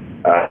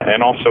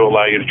 and also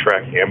allow you to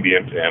track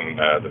ambient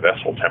and the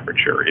vessel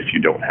temperature if you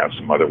don't have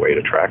some other way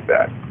to track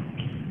that.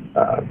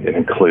 It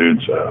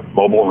includes a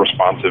mobile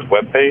responsive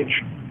web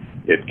page.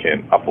 It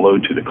can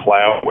upload to the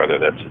cloud, whether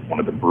that's one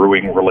of the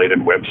brewing-related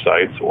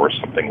websites or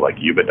something like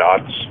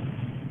Ubidots.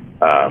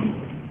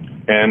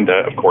 And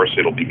of course,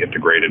 it'll be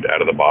integrated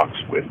out of the box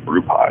with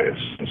BrewPie as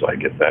soon as I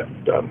get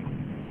that done.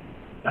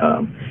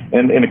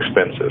 And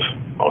inexpensive,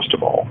 most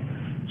of all.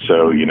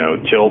 So,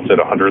 tilts at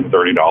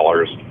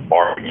 $130,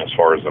 bargain as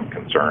far as I'm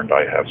concerned.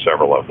 I have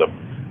several of them,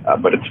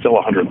 but it's still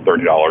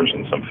 $130,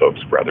 and some folks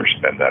rather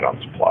spend that on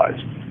supplies.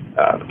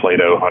 The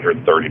Play-Doh,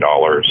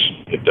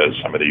 $130. It does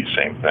some of these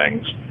same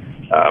things.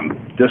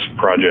 This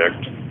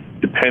project,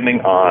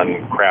 depending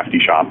on crafty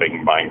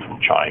shopping, buying from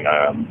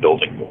China,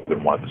 building more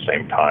than one at the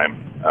same time,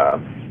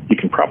 you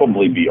can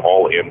probably be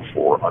all in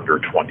for under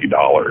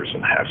 $20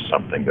 and have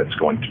something that's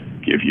going to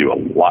give you a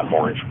lot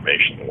more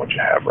information than what you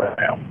have right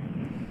now.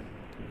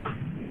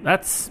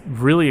 That's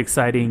really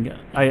exciting.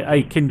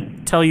 I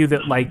can tell you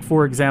that, like,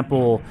 for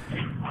example,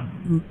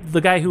 the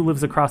guy who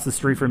lives across the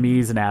street from me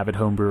is an avid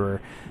home brewer,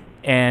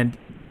 and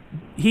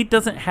he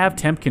doesn't have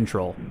temp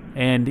control,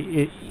 and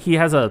he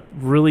has a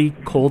really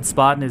cold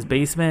spot in his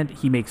basement.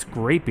 He makes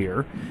great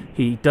beer.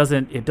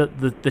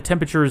 The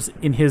temperatures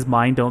in his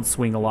mind don't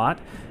swing a lot,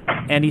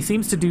 and he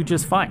seems to do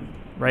just fine,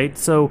 right?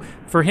 So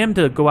for him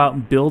to go out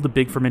and build a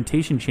big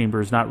fermentation chamber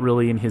is not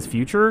really in his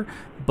future,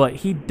 but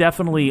he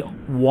definitely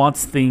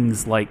wants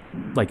things like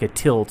a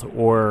tilt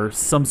or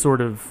some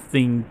sort of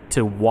thing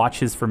to watch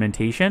his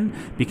fermentation,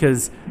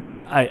 because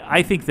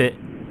I think that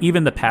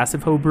even the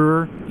passive home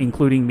brewer,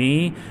 including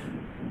me,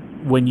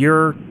 when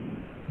you're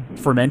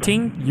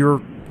fermenting,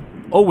 you're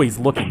always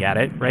looking at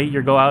it, right?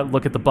 You go out and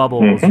look at the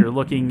bubbles, you're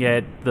looking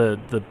at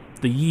the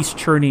yeast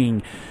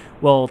churning.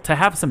 Well, to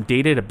have some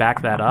data to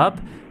back that up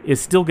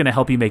is still going to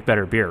help you make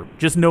better beer.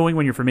 Just knowing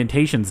when your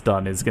fermentation's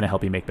done is going to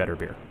help you make better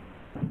beer.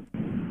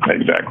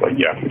 Exactly,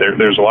 yeah.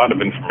 There's a lot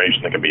of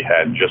information that can be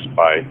had just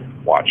by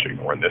watching,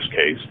 or in this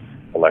case,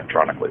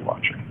 electronically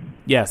watching.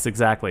 Yes,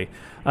 exactly.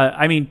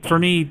 I mean, for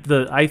me,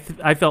 I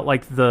felt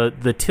like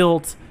the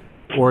tilt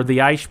or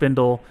the ice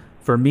spindle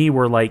for me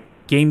were like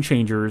game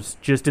changers,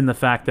 just in the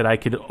fact that I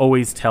could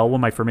always tell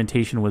when my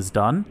fermentation was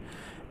done,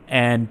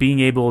 and being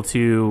able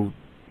to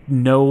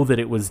know that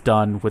it was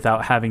done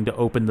without having to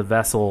open the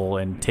vessel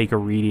and take a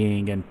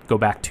reading and go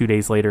back 2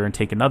 days later and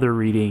take another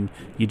reading.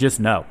 You just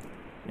know,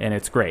 and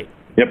it's great.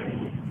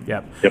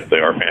 Yep, they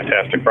are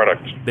fantastic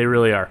products. They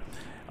really are.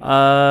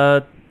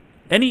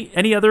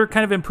 Any other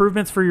kind of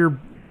improvements for your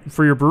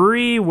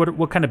brewery?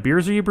 What kind of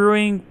beers are you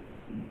brewing?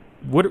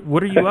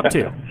 What are you up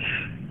to?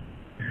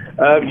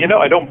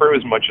 I don't brew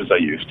as much as I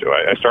used to.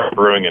 I started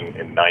brewing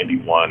in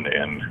 91,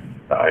 and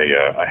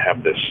I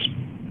have this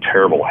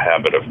terrible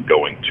habit of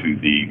going to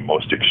the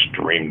most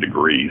extreme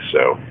degree.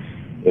 So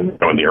in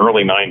the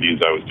early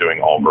 90s, I was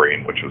doing all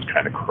grain, which was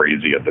kind of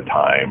crazy at the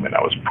time, and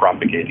I was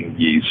propagating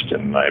yeast,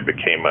 and I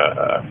became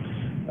a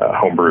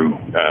homebrew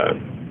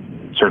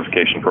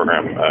certification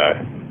program.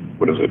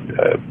 What is it?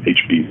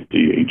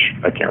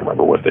 HBCH. I can't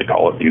remember what they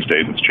call it these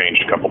days. It's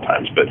changed a couple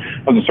times, but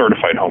I was a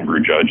certified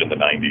homebrew judge in the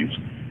 90s.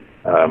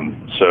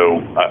 So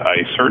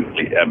I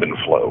certainly ebb and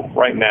flow.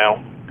 Right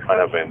now,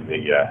 kind of in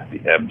the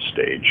ebb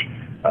stage.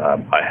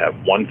 I have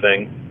one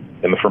thing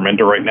in the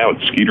fermenter right now.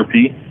 It's Skeeter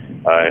Pea.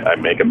 I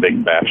make a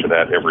big batch of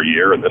that every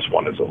year, and this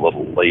one is a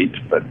little late,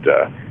 but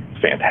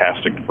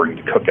fantastic to bring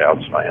to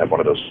cookouts, and I have one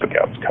of those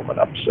cookouts coming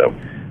up. So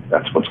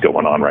that's what's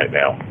going on right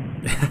now.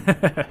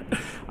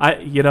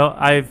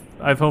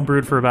 I've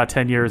homebrewed for about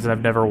 10 years and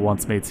I've never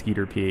once made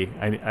Skeeter P.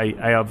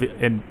 I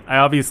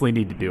obviously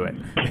need to do it.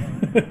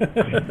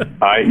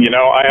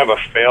 I have a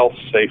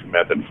fail-safe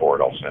method for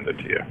it. I'll send it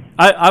to you.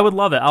 I would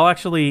love it. I'll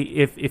actually,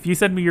 if you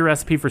send me your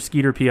recipe for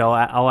Skeeter P,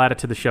 I'll add it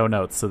to the show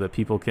notes so that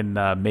people can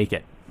make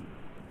it.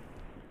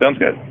 Sounds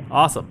good.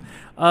 Awesome.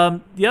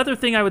 The other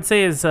thing I would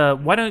say is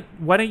why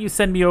don't you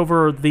send me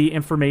over the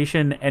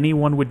information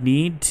anyone would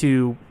need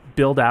to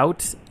build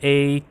out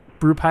a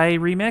brew pie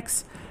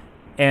remix,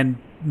 and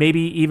maybe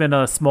even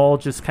a small,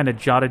 just kind of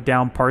jotted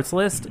down parts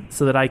list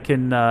so that I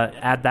can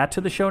add that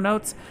to the show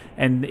notes.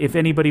 And if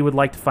anybody would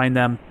like to find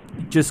them,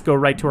 just go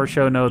right to our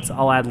show notes.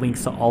 I'll add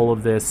links to all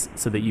of this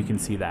so that you can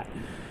see that.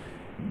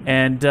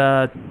 And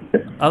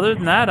other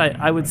than that,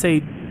 I would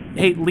say,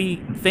 hey,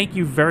 Lee, thank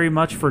you very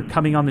much for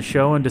coming on the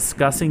show and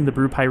discussing the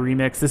Brew Pie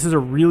Remix. This is a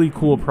really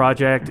cool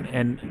project,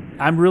 and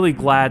I'm really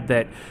glad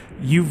that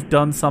you've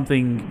done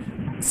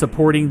something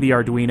supporting the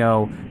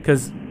Arduino,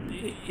 because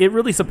it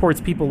really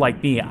supports people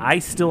like me. I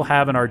still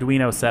have an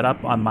Arduino set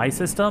up on my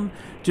system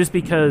just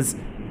because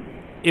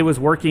it was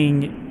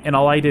working, and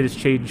all I did is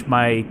change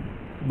my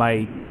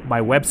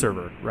web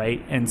server,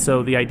 right? And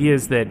so the idea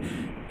is that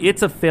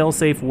it's a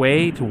fail-safe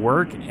way to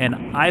work,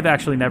 and I've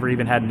actually never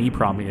even had an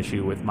EEPROM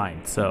issue with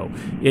mine. So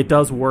it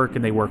does work,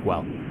 and they work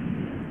well.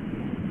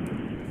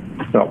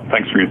 Well,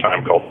 thanks for your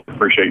time, Colt.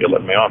 Appreciate you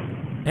letting me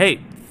on. Hey,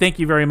 thank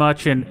you very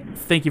much, and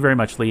thank you very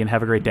much, Lee, and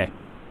have a great day.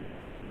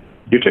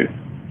 You too.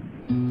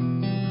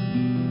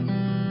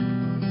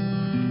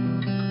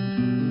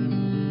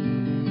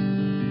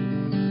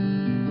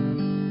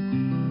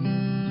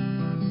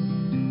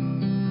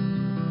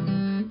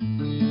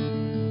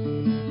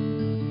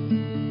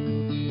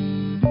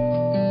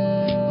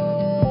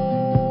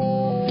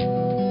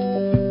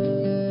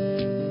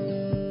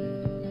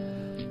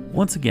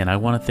 Once again, I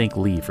want to thank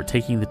Lee for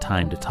taking the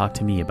time to talk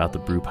to me about the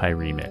Brew Pie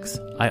Remix.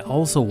 I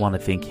also want to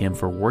thank him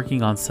for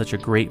working on such a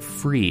great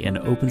free and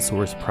open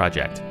source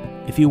project.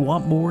 If you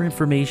want more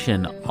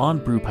information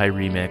on Brew Pie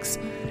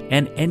Remix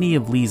and any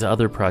of Lee's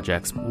other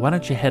projects, why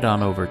don't you head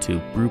on over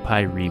to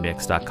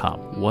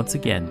brewpiemix.com. Once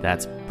again,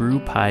 that's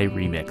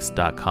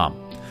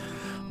brewpiemix.com.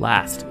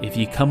 Last, if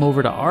you come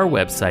over to our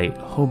website,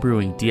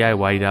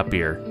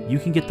 homebrewingdiy.beer, you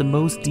can get the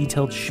most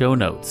detailed show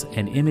notes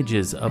and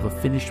images of a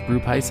finished brew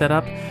pie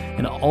setup,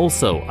 and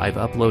also I've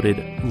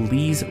uploaded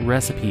Lee's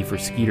recipe for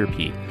Skeeter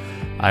P.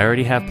 I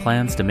already have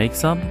plans to make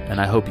some,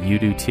 and I hope you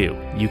do too.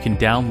 You can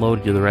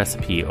download the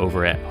recipe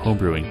over at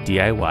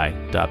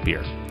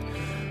homebrewingdiy.beer.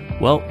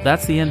 Well,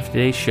 that's the end of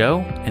today's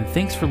show, and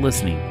thanks for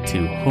listening to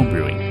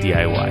Homebrewing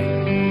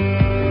DIY.